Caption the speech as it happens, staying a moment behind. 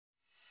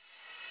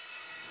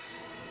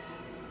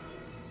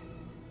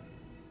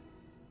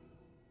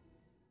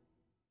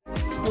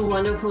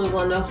Wonderful,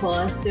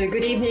 wonderful. So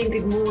good evening,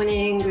 good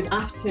morning, good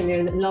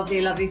afternoon,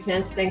 lovely, lovely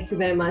friends. Thank you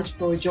very much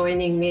for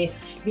joining me.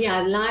 We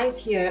are live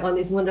here on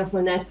this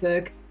wonderful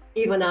network,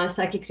 even our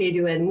Psychic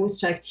Radio and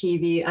Moonstruck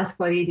TV,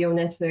 Askwa Radio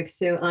Network.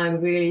 So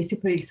I'm really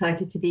super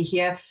excited to be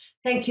here.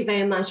 Thank you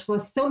very much for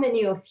so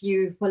many of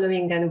you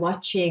following and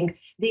watching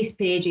these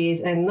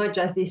pages, and not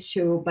just this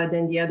show, but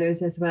then the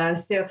others as well.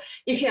 So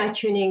if you are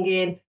tuning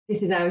in,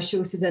 this is our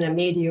show, Zsuzsanna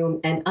Medium,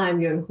 and I'm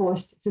your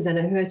host,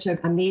 Zsuzsanna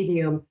Hörcsög, a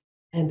medium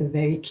and a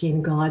very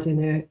keen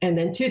gardener. And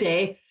then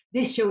today,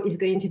 this show is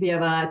going to be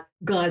about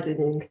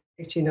gardening.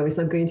 Actually, no, it's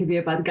not going to be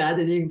about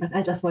gardening, but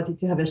I just wanted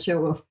to have a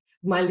show of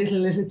my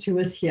little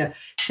tools here.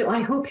 So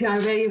I hope you are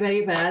very,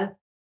 very well.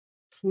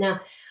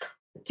 Now,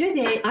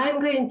 today I'm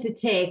going to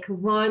take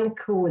one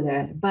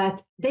caller,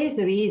 but there's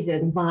a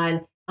reason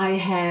why I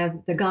have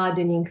the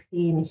gardening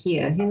theme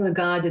here. You know,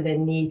 garden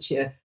and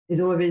nature is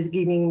always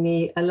giving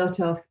me a lot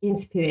of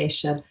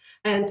inspiration.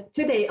 And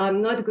today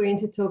I'm not going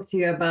to talk to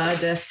you about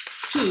the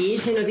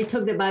seeds. You know, we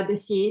talked about the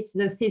seeds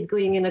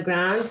going in the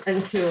ground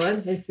and so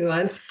on and so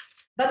on.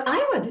 But I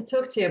want to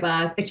talk to you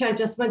about, actually, I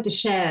just want to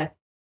share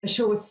a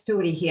short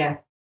story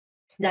here.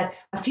 That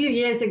a few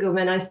years ago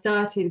when I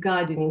started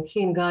gardening,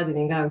 keen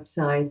gardening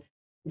outside,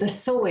 the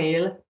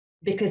soil,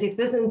 because it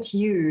wasn't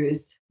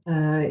used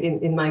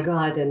in my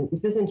garden,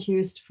 it wasn't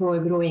used for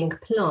growing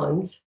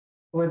plants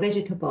or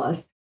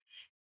vegetables.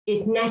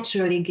 It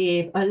naturally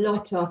gave a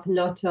lot of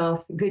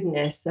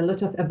goodness, a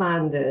lot of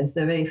abundance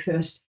the very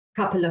first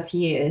couple of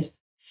years.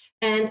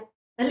 And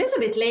a little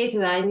bit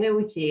later, I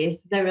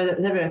noticed there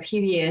were a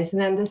few years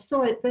when the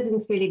soil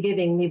wasn't really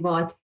giving me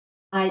what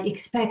I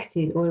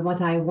expected or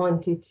what I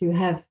wanted to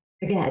have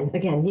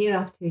again, year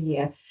after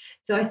year.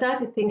 So I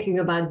started thinking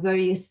about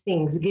various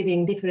things,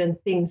 giving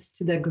different things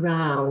to the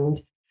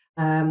ground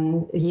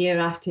year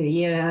after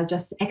year. I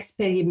just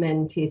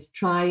experimented,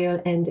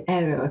 trial and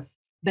error.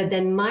 But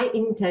then my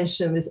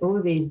intention was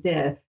always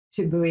there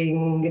to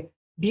bring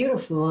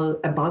beautiful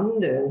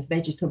abundance,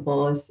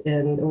 vegetables,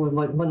 and all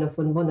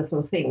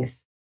wonderful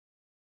things.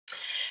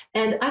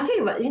 And I tell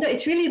you what,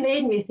 it really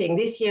made me think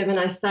this year when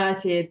I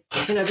started,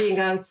 being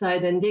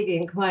outside and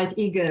digging quite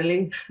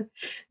eagerly,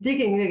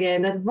 digging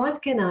again, that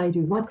what can I do?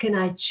 What can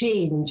I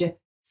change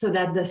so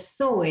that the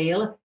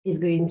soil is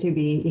going to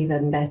be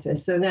even better?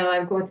 So now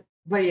I've got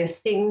various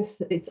things.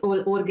 It's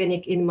all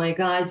organic in my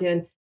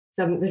garden.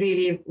 Some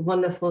really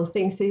wonderful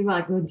things. So you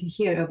are going to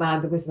hear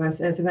about those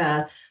ones as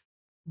well.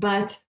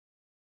 But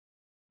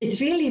it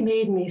really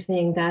made me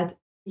think that,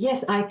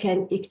 yes, I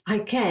can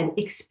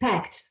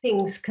expect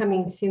things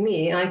coming to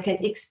me. I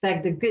can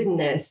expect the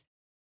goodness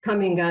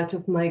coming out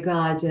of my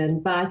garden.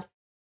 But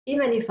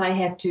even if I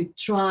have to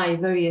try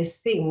various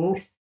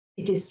things,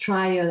 it is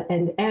trial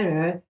and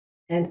error.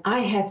 And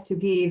I have to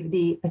give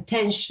the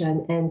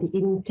attention and the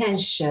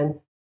intention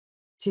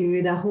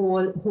to the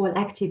whole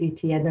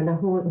activity and then the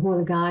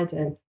whole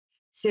garden.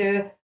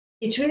 So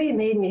it really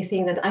made me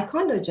think that I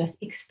cannot just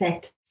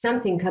expect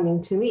something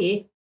coming to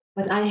me,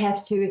 but I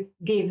have to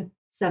give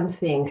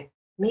something,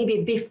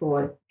 maybe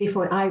before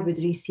I would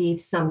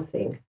receive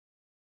something.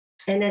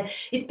 And then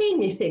it made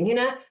me think,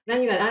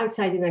 when you are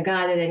outside in a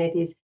garden and it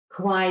is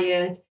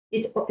quiet,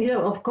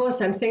 of course,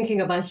 I'm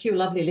thinking about you,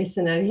 lovely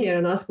listener here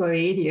on Askwa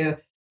Radio,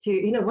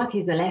 to, what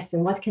is the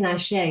lesson? What can I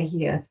share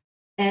here?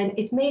 And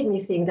it made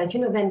me think that,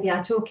 when we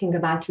are talking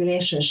about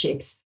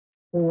relationships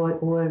or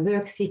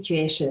work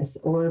situations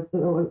or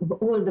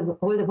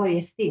all the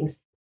various things,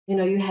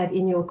 you have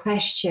in your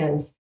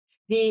questions,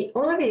 we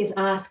always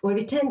ask, or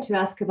we tend to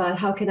ask about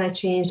how can I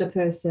change the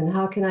person?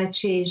 How can I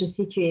change the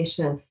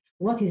situation?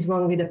 What is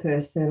wrong with the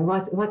person?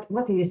 What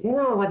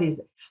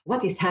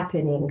is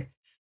happening?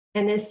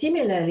 And then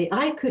similarly,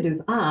 I could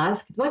have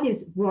asked, what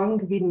is wrong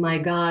with my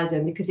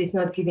garden? Because it's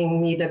not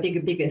giving me the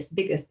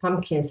biggest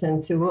pumpkins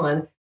and so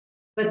on.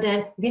 But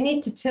then we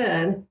need to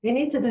turn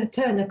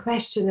the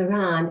question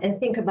around and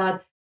think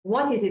about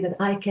what is it that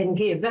I can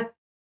give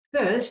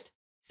first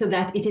so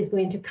that it is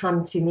going to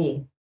come to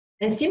me.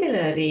 And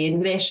similarly, in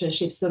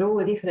relationships or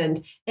all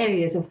different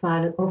areas of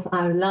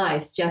our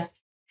lives, just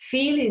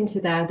feel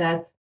into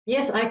that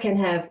yes, I can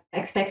have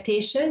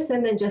expectations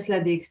and then just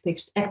let the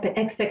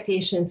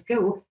expectations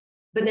go,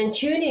 but then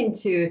tune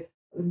into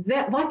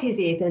what is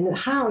it and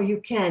how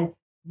you can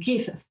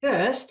give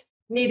first.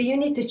 Maybe you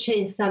need to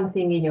change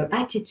something in your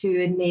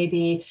attitude,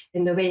 maybe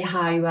in the way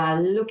how you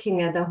are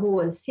looking at the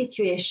whole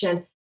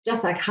situation,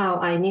 just like how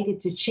I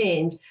needed to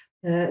change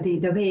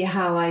the way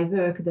how I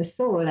work the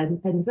soul and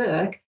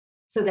work,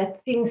 so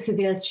that things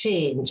will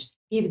change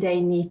if they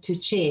need to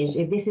change.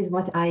 If this is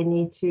what I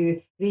need to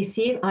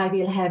receive, I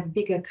will have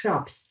bigger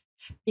crops.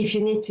 If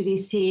you need to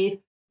receive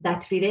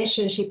that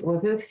relationship or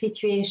work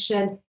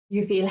situation,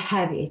 you will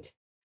have it.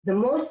 The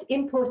most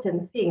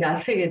important thing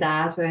I figured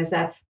out was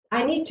that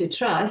I need to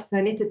trust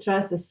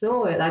the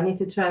soil. I need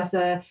to trust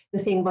the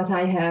thing what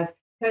I have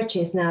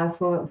purchased now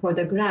for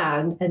the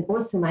ground and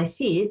also my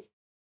seeds,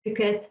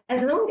 because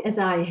as long as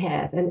I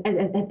have, and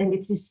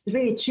it is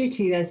really true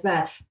to you as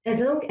well,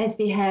 as long as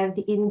we have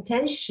the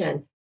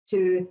intention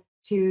to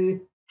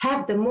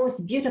have the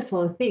most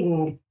beautiful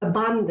thing,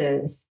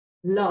 abundance,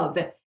 love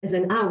as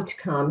an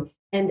outcome.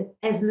 And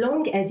as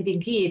long as we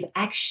give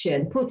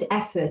action, put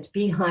effort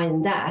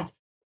behind that,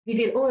 we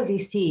will all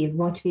receive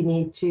what we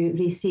need to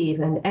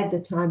receive. And at the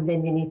time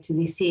when we need to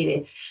receive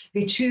it,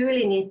 we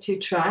truly need to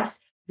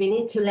trust. We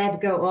need to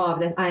let go of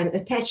that I'm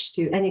attached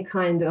to any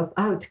kind of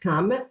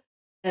outcome.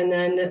 And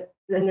then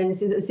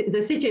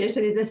the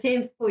situation is the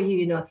same for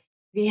you.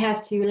 We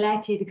have to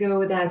let it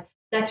go that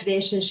that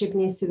relationship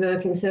needs to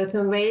work in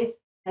certain ways,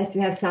 has to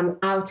have some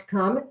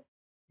outcome.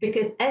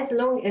 Because as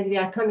long as we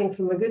are coming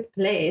from a good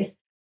place,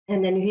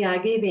 and then we are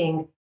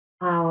giving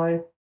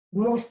our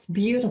most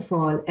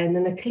beautiful and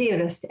then the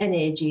clearest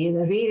energy,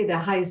 really the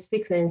highest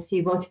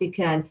frequency, what we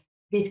can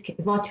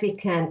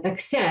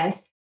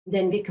access,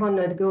 then we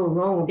cannot go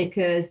wrong,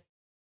 because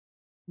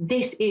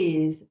this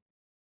is,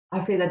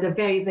 I feel, that a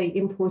very, very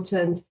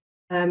important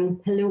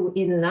hello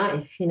in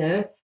life,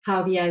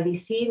 how we are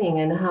receiving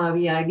and how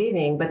we are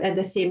giving. But at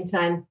the same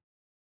time,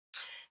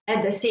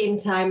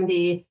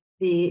 the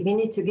we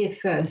need to give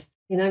first.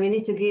 We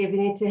need to give, we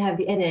need to have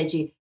the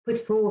energy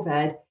put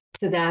forward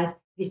so that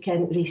we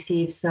can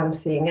receive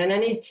something. And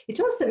then it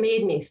also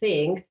made me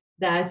think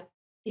that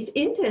it's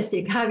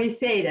interesting how we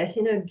say this,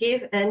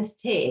 give and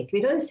take. We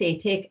don't say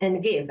take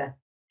and give.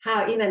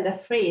 How even the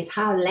phrase,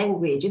 how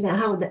language,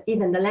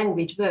 even the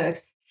language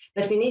works,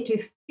 that we need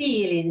to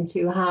feel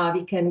into how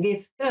we can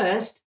give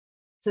first,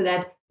 so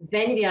that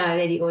when we are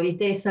ready, or if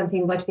there is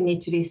something what we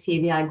need to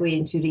receive, we are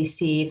going to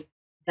receive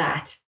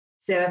that.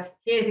 So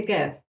here we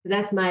go. So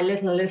that's my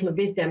little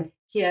wisdom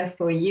here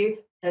for you.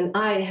 And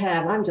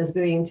I'm just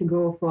going to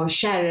go for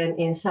Sharon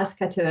in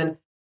Saskatoon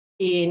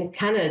in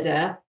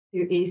Canada,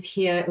 who is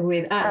here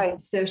with us. Hi.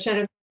 So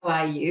Sharon, how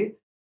are you?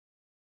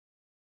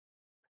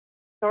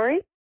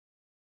 Sorry?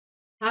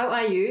 How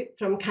are you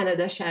from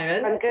Canada,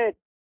 Sharon? I'm good.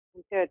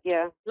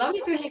 Yeah.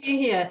 Lovely to have you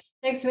here.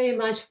 Thanks very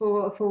much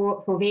for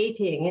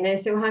waiting.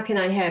 So how can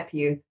I help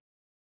you?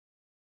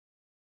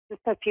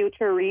 Just a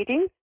future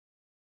reading?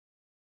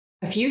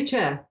 A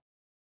future?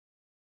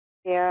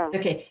 Yeah.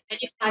 Okay.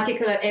 Any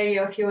particular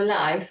area of your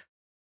life?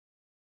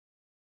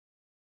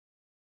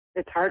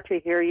 It's hard to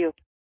hear you.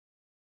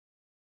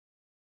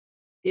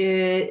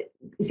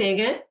 Say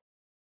again?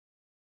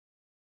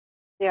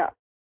 Yeah.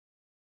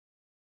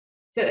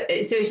 So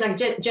it's like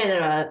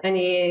general,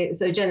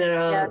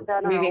 general, Yeah,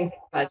 general. moving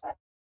forward.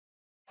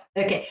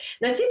 Okay,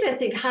 that's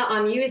interesting how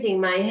I'm using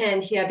my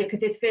hand here,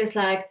 because it feels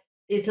like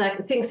it's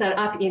like things are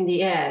up in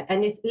the air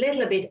and it's a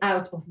little bit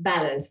out of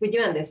balance. Would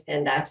you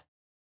understand that?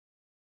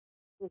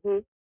 Mm-hmm.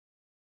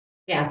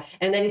 Yeah,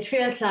 and then it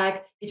feels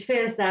that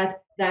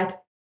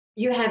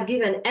you have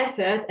given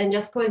effort, and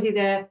just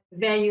consider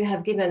where you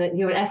have given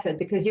your effort,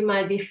 because you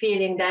might be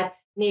feeling that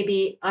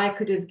maybe I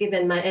could have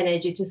given my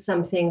energy to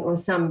something or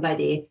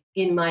somebody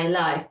in my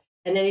life.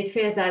 And then it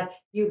feels that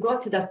you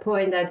got to that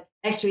point that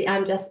actually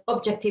I'm just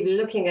objectively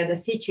looking at the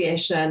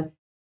situation,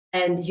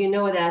 and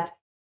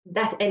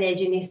that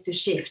energy needs to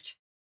shift.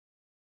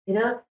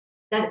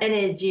 That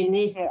energy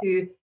needs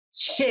to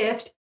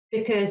shift,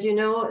 because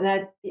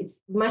that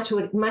it's much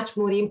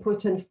more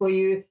important for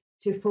you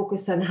to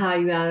focus on how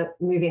you are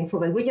moving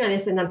forward. Would you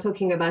understand? I'm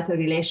talking about a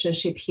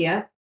relationship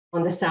here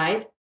on the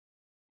side.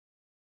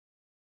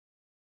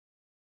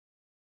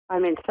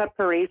 I'm in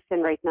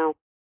separation right now.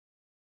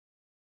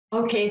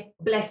 Okay,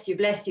 bless you.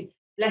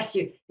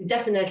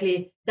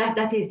 Definitely,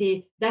 that is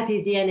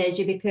the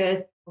energy,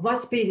 because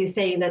what Spirit is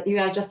saying, that you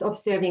are just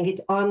observing it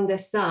on the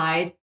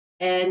side,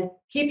 and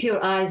keep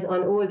your eyes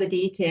on all the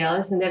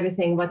details and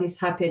everything what is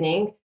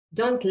happening.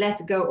 Don't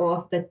let go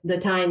of the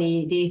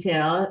tiny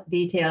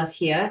details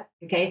here,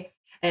 okay?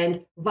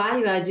 And while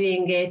you are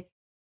doing it,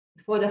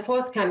 for the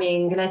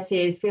forthcoming, let's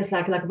say, it feels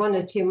like 1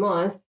 or 2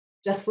 months,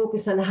 just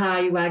focus on how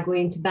you are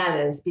going to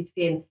balance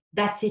between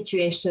that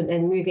situation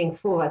and moving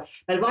forward.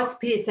 But what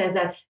Spirit says,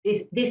 that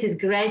this is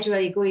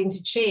gradually going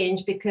to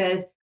change,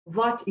 because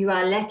what you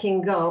are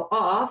letting go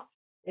of,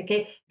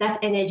 okay, that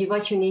energy,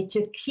 what you need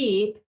to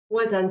keep,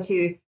 hold on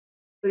to,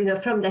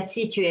 from that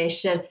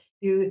situation,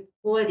 you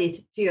hold it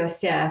to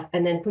yourself,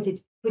 and then put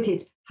it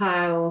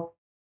forward,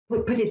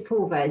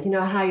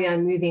 how you are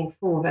moving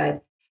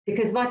forward.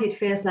 Because what it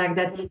feels like,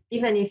 that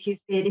even if you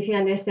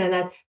understand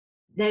that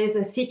there is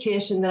a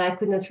situation that I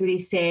could not really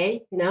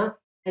say, and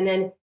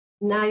then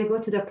now you go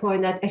to the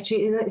point that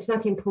actually it's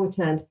not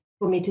important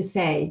for me to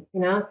say,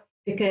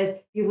 because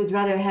you would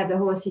rather have the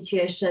whole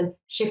situation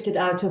shifted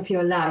out of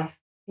your life,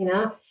 And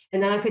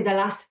then I feel the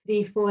last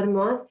 3-4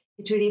 months,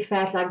 it really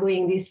felt like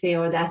going this way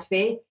or that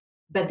way.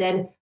 But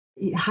then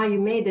how you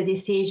made the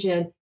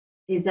decision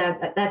is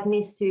that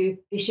needs to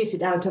be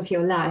shifted out of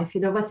your life.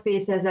 What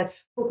Spirit says, that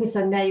focus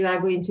on where you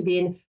are going to be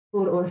in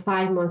 4 or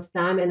 5 months'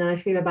 time. And I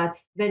feel about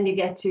when we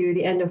get to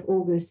the end of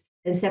August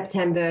and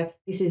September,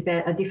 this is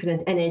where a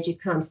different energy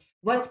comes.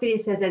 What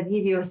Spirit says, that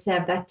give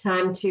yourself that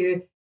time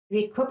to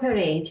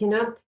recuperate,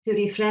 to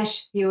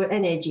refresh your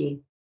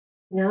energy,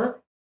 Yeah.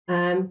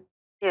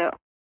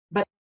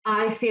 But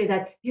I feel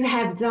that you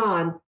have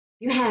done,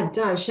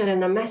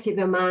 Sharon, a massive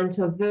amount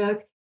of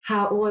work,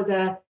 how all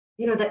the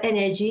the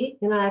energy,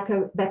 like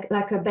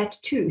a bad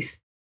tooth,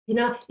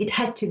 it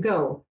had to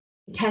go.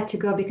 It had to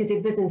go because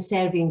it wasn't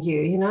serving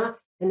you,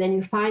 and then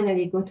you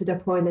finally go to the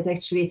point that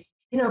actually,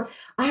 I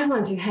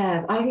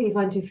really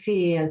want to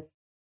feel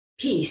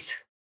peace.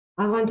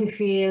 I want to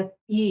feel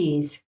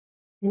ease,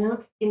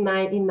 in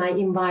my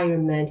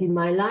environment, in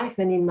my life,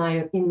 and in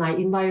my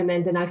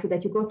environment. And I feel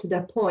that you go to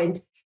the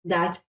point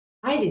that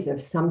I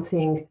deserve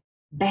something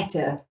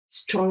better,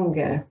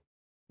 stronger,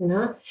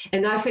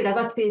 And I feel that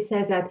what Spirit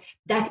says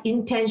that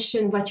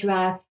intention, what you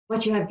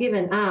have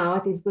given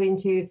out, is going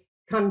to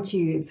come to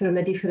you from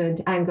a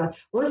different angle.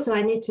 Also,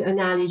 I need to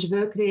acknowledge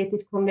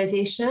work-related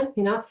conversation,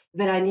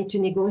 where I need to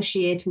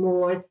negotiate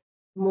more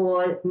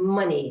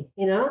money,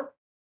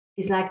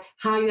 It's like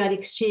how you are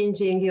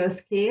exchanging your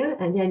skill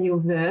and then your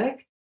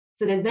work,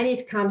 so that when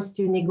it comes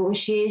to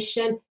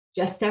negotiation,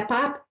 just step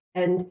up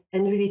and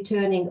really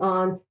turning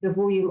on the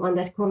volume on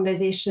that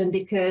conversation,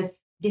 because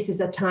this is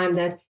the time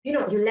that, you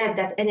let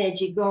that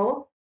energy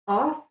go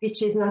off,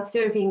 which is not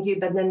serving you,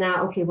 but then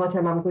now, okay, what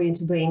am I going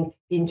to bring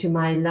into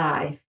my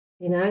life?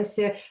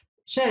 So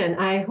Sharon,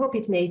 I hope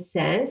it made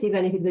sense,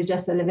 even if it was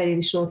just a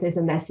very short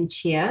little message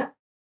here.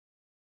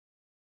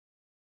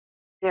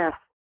 Yes,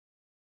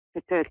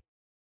 it did.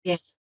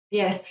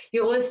 Yes.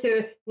 You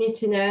also need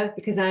to know,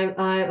 because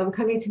I'm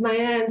coming to my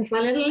end of my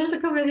little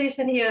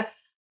conversation here.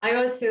 I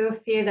also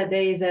feel that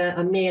there is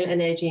a male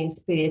energy in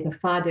spirit, a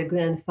father,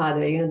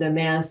 grandfather. The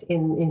males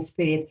in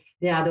spirit,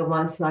 they are the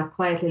ones who are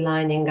quietly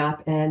lining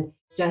up and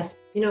just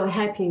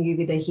helping you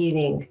with the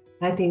healing,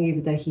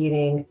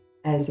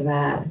 as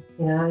well.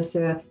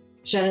 So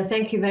Sharon,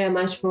 thank you very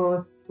much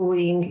for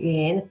calling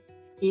in.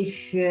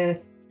 If you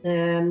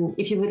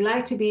would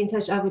like to be in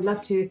touch, I would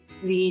love to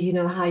read,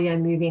 how you are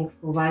moving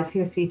forward.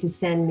 Feel free to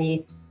send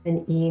me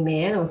an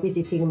email or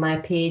visiting my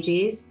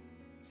pages.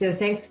 So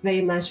thanks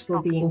very much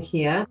for being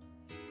here.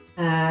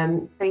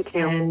 Thank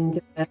you.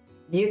 And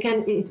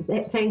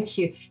thank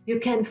you. You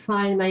can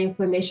find my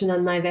information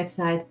on my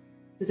website,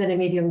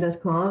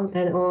 zsuzannamedium.com,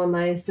 and on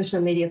my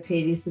social media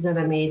pages,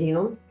 Zsuzsanna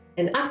Medium.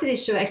 And after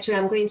this show, actually,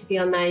 I'm going to be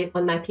on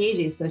my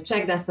pages, so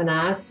check that one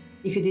out.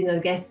 If you did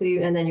not get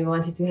through and then you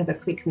wanted to have a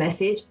quick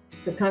message,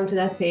 so come to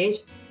that page.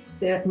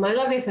 So my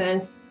lovely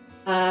friends,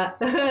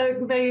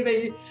 very,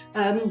 very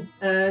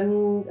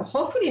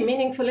hopefully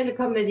meaningful little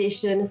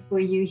conversation for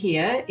you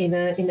here in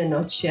a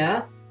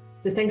nutshell.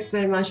 So thanks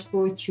very much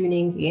for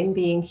tuning in,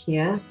 being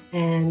here,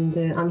 and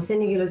I'm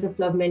sending you lots of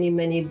love, many,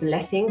 many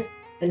blessings,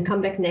 and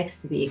come back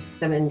next week,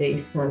 7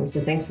 days time. So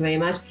thanks very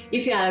much.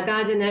 If you are a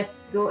gardener,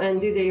 go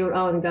and do your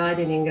own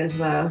gardening as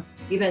well.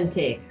 Give and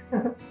take.